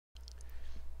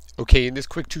Okay, in this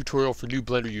quick tutorial for new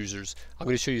Blender users, I'm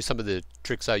going to show you some of the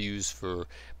tricks I use for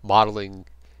modeling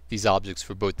these objects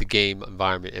for both the game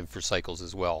environment and for cycles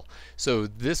as well. So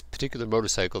this particular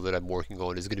motorcycle that I'm working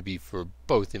on is going to be for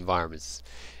both environments.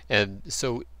 And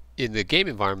so in the game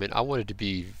environment, I want it to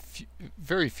be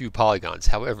very few polygons.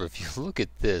 However, if you look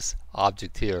at this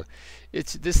object here,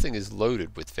 this thing is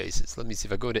loaded with faces. Let me see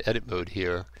if I go into edit mode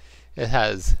here. It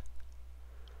has,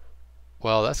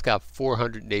 well, that's got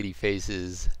 480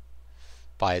 faces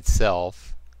by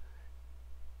itself.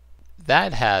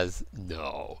 That has,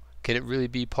 no, can it really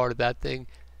be part of that thing?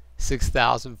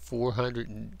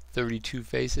 6,432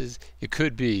 faces? It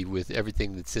could be with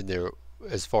everything that's in there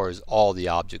as far as all the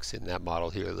objects in that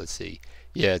model here. Let's see.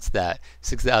 Yeah, it's that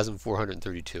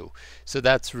 6,432. So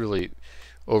that's really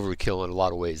overkill in a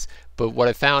lot of ways. But what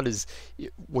I found is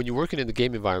when you're working in the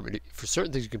game environment, for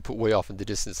certain things you can put way off in the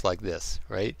distance like this,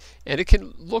 right? And it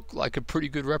can look like a pretty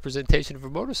good representation of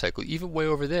a motorcycle, even way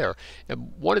over there.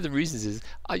 And one of the reasons is,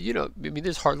 you know, I mean,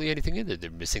 there's hardly anything in there. They're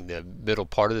missing the middle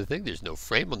part of the thing. There's no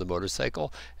frame on the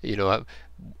motorcycle. You know,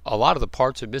 a lot of the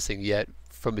parts are missing, yet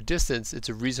from a distance it's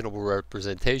a reasonable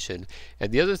representation.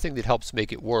 And the other thing that helps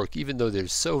make it work, even though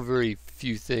there's so very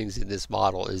few things in this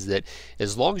model, is that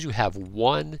as long as you have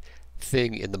one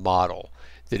thing in the model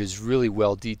that is really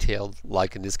well detailed,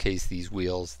 like in this case these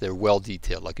wheels, they're well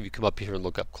detailed. Like if you come up here and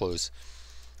look up close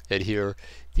at here,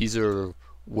 these are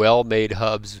well made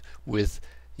hubs with,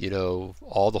 you know,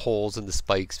 all the holes and the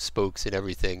spikes, spokes and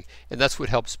everything. And that's what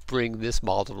helps bring this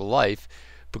model to life,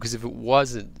 because if it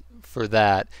wasn't for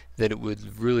that, then it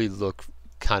would really look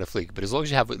kind of flaky. But as long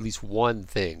as you have at least one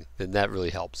thing, then that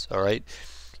really helps. All right.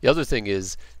 The other thing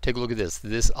is, take a look at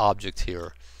this object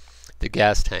here, the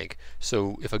gas tank.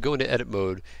 So if I go into edit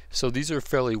mode, so these are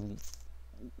fairly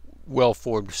well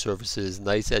formed surfaces,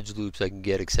 nice edge loops I can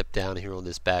get, except down here on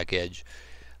this back edge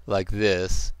like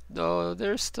this. No,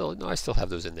 there's still, no, I still have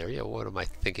those in there. Yeah, what am I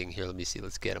thinking here? Let me see,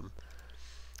 let's get them.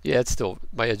 Yeah, it's still,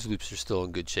 my edge loops are still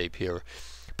in good shape here.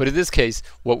 But in this case,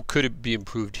 what could be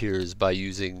improved here is by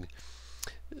using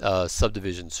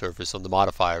subdivision surface on the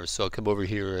modifiers. So I'll come over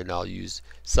here and I'll use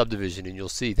subdivision, and you'll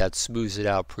see that smooths it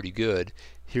out pretty good.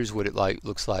 Here's what it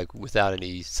looks like without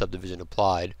any subdivision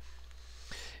applied.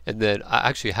 And then I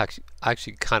actually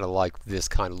kind of like this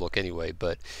kind of look anyway,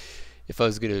 but if I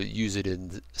was going to use it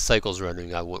in cycles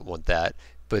rendering, I wouldn't want that.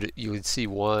 But you can see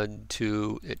 1,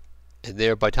 2, and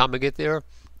there, by the time I get there,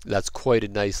 that's quite a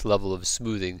nice level of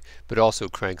smoothing, but it also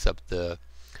cranks up the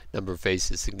number of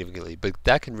faces significantly. But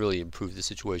that can really improve the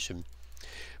situation.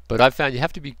 But I've found you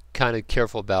have to be kind of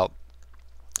careful about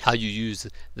how you use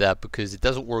that, because it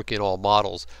doesn't work in all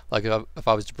models. Like if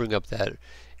I was to bring up that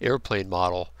airplane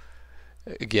model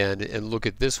again and look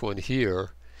at this one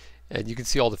here, and you can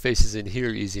see all the faces in here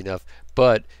easy enough,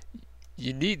 but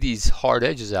you need these hard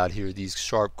edges out here, these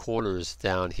sharp corners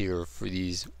down here for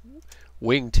these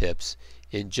wing tips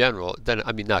in general. Then,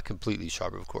 I mean, not completely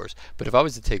sharp of course, but if I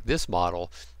was to take this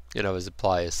model and I was to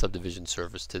apply a subdivision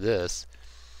surface to this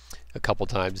a couple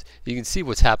times, you can see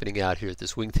what's happening out here at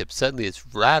this wingtip. Suddenly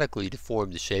it's radically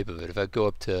deformed the shape of it. If I go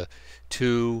up to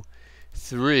 2,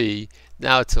 3,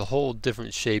 now it's a whole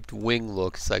different shaped wing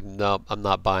look. It's like, no, I'm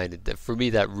not buying it. For me,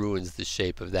 that ruins the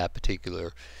shape of that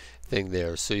particular thing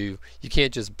there. So you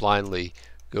can't just blindly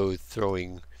go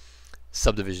throwing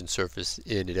subdivision surface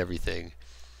in at everything.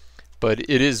 But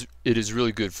it is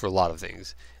really good for a lot of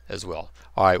things as well.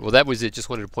 All right, well, that was it. Just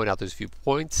wanted to point out those few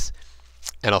points,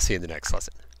 and I'll see you in the next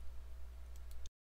lesson.